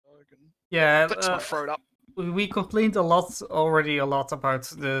can Yeah, fix my throat up. we complained a lot about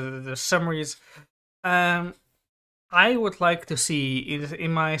the summaries. I would like to see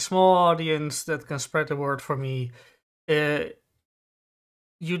in my small audience that can spread the word for me. Uh,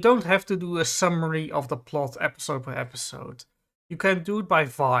 you don't have to do a summary of the plot episode by episode. You can do it by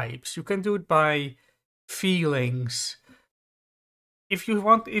vibes. You can do it by feelings. If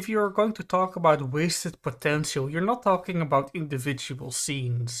you're going to talk about wasted potential, you're not talking about individual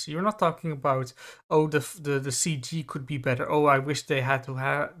scenes. You're not talking about, oh, the CG could be better. Oh, I wish they had to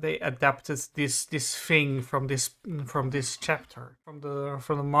have they adapted this thing from this chapter from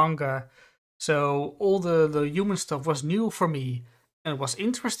the manga. So all the human stuff was new for me and was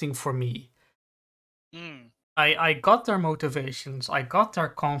interesting for me. Mm. I got their motivations, I got their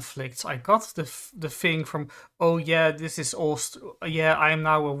conflicts, I got the thing from, oh yeah, this is all yeah, I am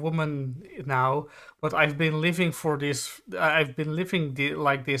now a woman now, but I've been living for this, I've been living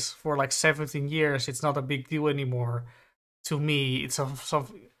like this for like 17 years. It's not a big deal anymore to me. It's some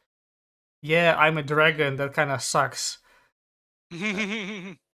yeah, I'm a dragon, that kind of sucks.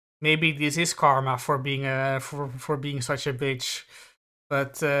 Maybe this is karma for being for being such a bitch.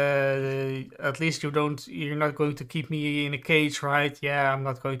 But at least you're not going to keep me in a cage, right? Yeah, I'm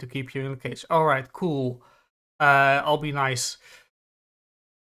not going to keep you in a cage. All right, cool. I'll be nice.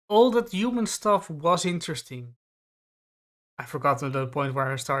 All that human stuff was interesting. I forgot the point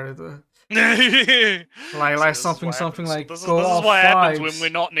where I started. See, Something like this go is off what happens when vibes. we're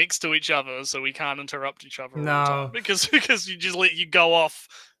not next to each other, so we can't interrupt each other all the time No. because you just let you go off.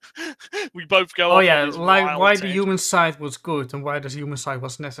 We both go Oh off yeah, on these like wild why the tangents. human side was good and why the human side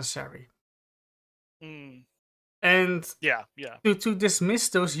was necessary. Mm. And Yeah, yeah. to dismiss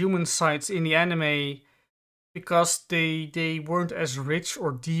those human sides in the anime because they weren't as rich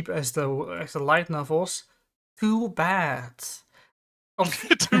or deep as the light novels. Too bad.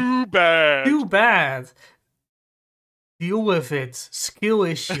 Too bad. Too bad. Deal with it. Skill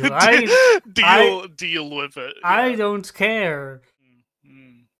issue. Deal with it. Yeah. I don't care.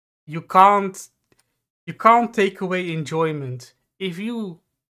 Mm. You can't take away enjoyment. If you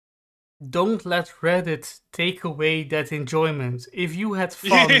don't let Reddit take away that enjoyment. If you had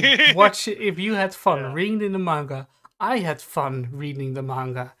fun if you had fun reading the manga, I had fun reading the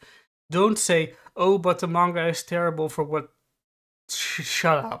manga. Don't say, oh, but the manga is terrible for what.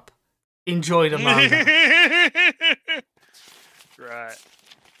 Shut up. Enjoy the manga. Right.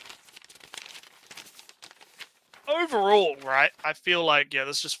 Overall, right, I feel like, yeah,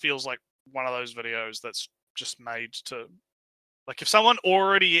 this just feels like one of those videos that's just made to, like, if someone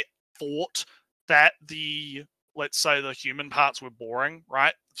already thought that let's say the human parts were boring,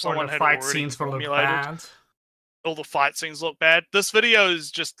 right? If someone the had fight already scenes look formulated bad. all the fight scenes look bad, this video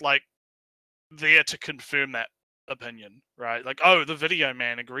is just like there to confirm that opinion, right? Like, oh, the video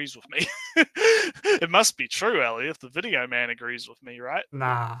man agrees with me. It must be true, Ellie, if the video man agrees with me, right?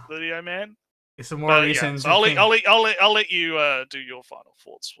 Nah. Video man. It's a more Yeah, reason. so I'll let you do your final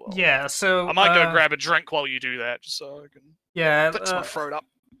thoughts. Well, yeah, so I might go grab a drink while you do that, just so I can fix my throat up.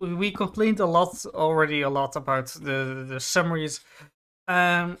 We complained a lot about the summaries.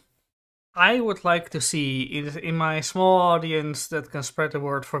 I would like to see in my small audience that can spread the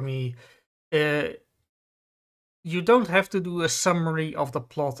word for me. You don't have to do a summary of the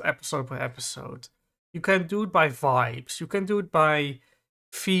plot episode by episode. You can do it by vibes. You can do it by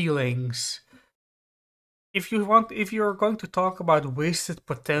feelings. If you're going to talk about wasted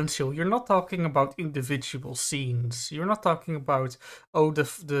potential, you're not talking about individual scenes. You're not talking about, oh, the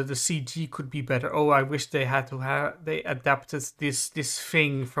CG could be better. Oh, I wish they had to have they adapted this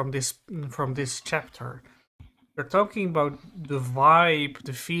thing from this chapter. You're talking about the vibe,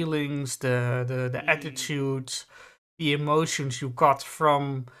 the feelings, the attitudes, the emotions you got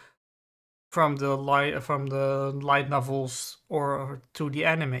from the light novels or to the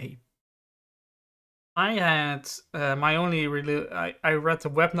anime. I had my only really I read the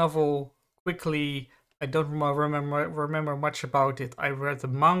web novel quickly. I don't remember much about it. I read the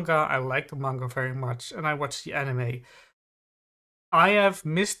manga. I liked the manga very much, and I watched the anime. I have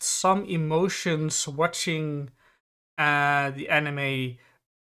missed some emotions watching the anime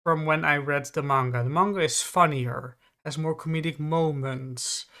from when I read the manga. The manga is funnier, has more comedic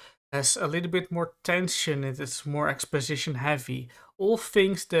moments, has a little bit more tension. It is more exposition heavy. All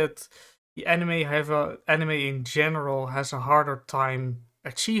things that the anime in general has a harder time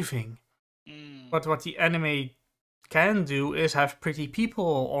achieving. But what the anime can do is have pretty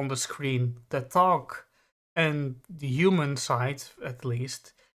people on the screen that talk, and the human side, at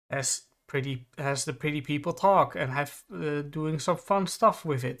least, has the pretty people talk and have doing some fun stuff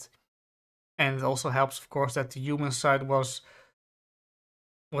with it. And it also helps, of course, that the human side was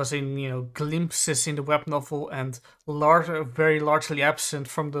was in glimpses in the web novel and very largely absent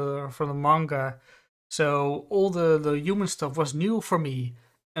from the manga. So all the human stuff was new for me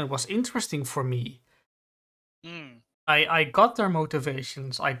and was interesting for me. Mm. I got their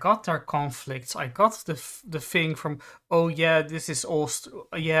motivations, I got their conflicts, I got the thing from, oh yeah, this is all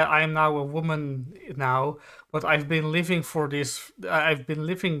yeah, I am now a woman now, but I've been living for this, I've been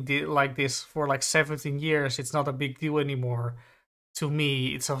living like this for like 17 years. It's not a big deal anymore to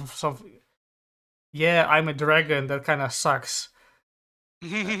me. It's some yeah, I'm a dragon, that kind of sucks.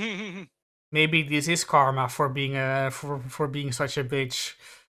 Maybe this is karma for being for being such a bitch.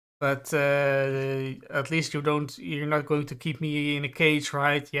 But at least you're not going to keep me in a cage,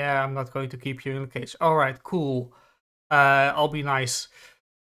 right? Yeah, I'm not going to keep you in a cage. All right, cool. I'll be nice.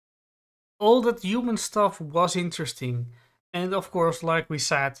 All that human stuff was interesting. And of course, like we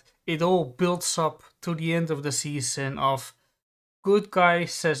said, it all builds up to the end of the season of good guy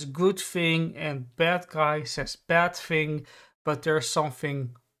says good thing and bad guy says bad thing, but there's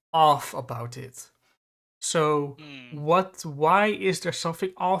something off about it. So why is there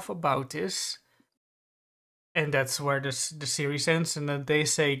something off about this? And that's where the series ends, and then they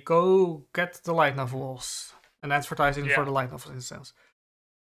say, go get the light novels. And advertising for the light novels in a sense.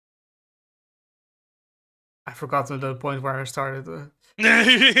 I forgot the point where I started.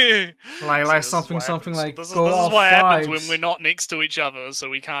 Like something like this go is off what happens vibes. when we're not next to each other,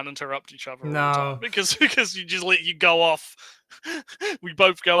 so we can't interrupt each other all the No. time. Because you just let you go off. We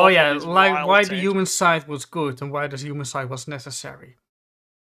both go Oh off yeah, on these like wild why the tangents. human side was good and why the human side was necessary.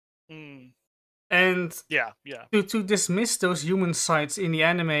 And yeah. To dismiss those human sides in the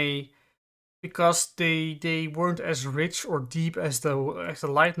anime because they weren't as rich or deep as the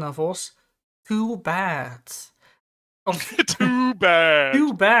light novels, too bad. Too bad.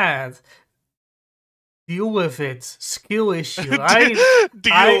 Too bad. Deal with it. Skill issue.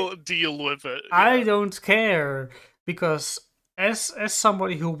 Deal with it. Yeah. I don't care because as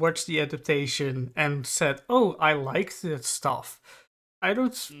somebody who watched the adaptation and said, "Oh, I liked that stuff," I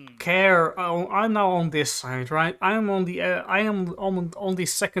don't care. I'm now on this side, right? I am on the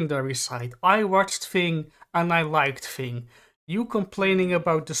secondary side. I watched Thing and I liked Thing. You complaining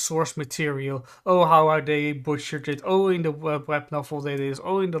about the source material? Oh, how are they butchered it? Oh, in the web novel they did this.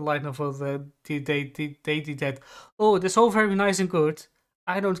 Oh, in the light novel they did that. Oh, that's all very nice and good.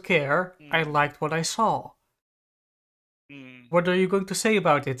 I don't care. I liked what I saw. What are you going to say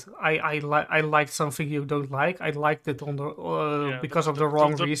about it? I liked something you don't like. I liked it on the because of the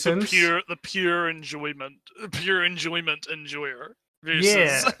wrong reasons. The pure enjoyment enjoyer. Versus...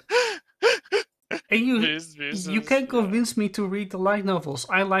 Yeah. And you can't convince me to read the light novels.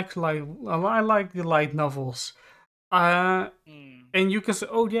 I like the light novels. And you can say,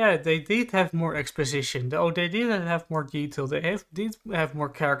 oh yeah, they did have more exposition. Oh, they did have more detail. They did have more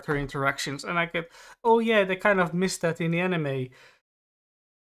character interactions. And I get, oh yeah, they kind of missed that in the anime.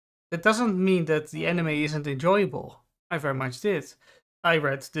 That doesn't mean that the anime isn't enjoyable. I very much did. I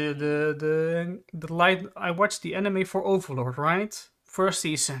read the light. I watched the anime for Overlord, right? First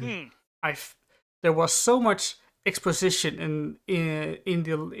season. There was so much exposition in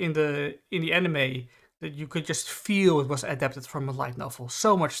the anime that you could just feel it was adapted from a light novel.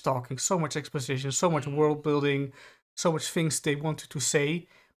 So much talking, so much exposition, so much world building, so much things they wanted to say,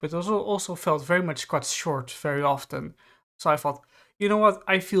 but also felt very much cut short very often. So I thought, you know what?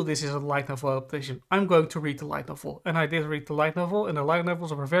 I feel this is a light novel adaptation. I'm going to read the light novel. And I did read the light novel, and the light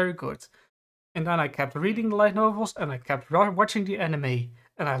novels were very good. And then I kept reading the light novels, and I kept watching the anime.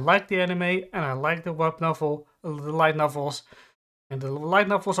 And I liked the anime, and I liked the web novel, the light novels. And the light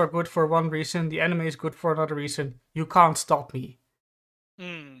novels are good for one reason, the anime is good for another reason. You can't stop me.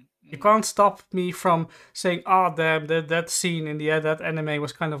 You can't stop me from saying, oh damn, that scene in that anime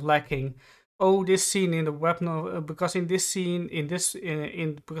was kind of lacking. Oh, this scene in the web novel, because in this scene, because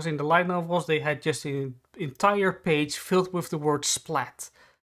in the light novels, they had just an entire page filled with the word splat.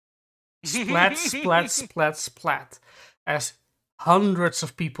 Splat, splat, splat, splat. As hundreds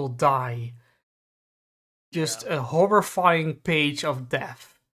of people die. Just a horrifying page of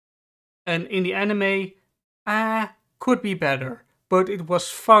death. And in the anime, could be better. But it was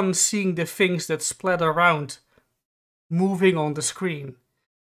fun seeing the things that splat around moving on the screen.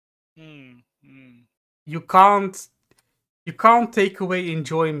 You can't take away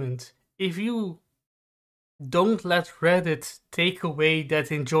enjoyment. If you don't let Reddit take away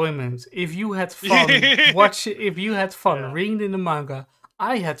that enjoyment. If you had fun reading the manga,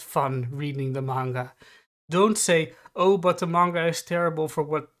 I had fun reading the manga. Don't say, oh, but the manga is terrible for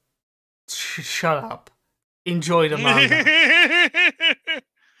what... Shut up. Enjoy the manga.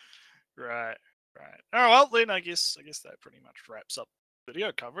 Right. Oh, well, then I guess that pretty much wraps up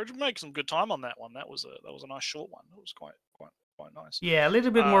video coverage. We make some good time on that one. That was a nice short one. It was quite nice. Yeah, a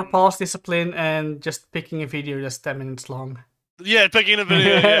little bit more pause discipline and just picking a video that's 10 minutes long. Yeah, picking a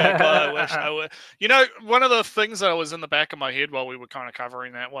video. Yeah, God, I wish. You know, one of the things that was in the back of my head while we were kind of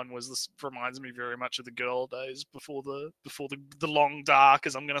covering that one was this reminds me very much of the good old days before the long dark,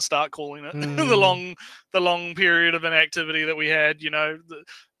 as I'm going to start calling it, the long period of inactivity that we had. You know,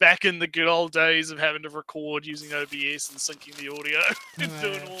 back in the good old days of having to record using OBS and syncing the audio and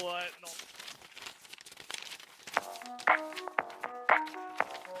doing all that.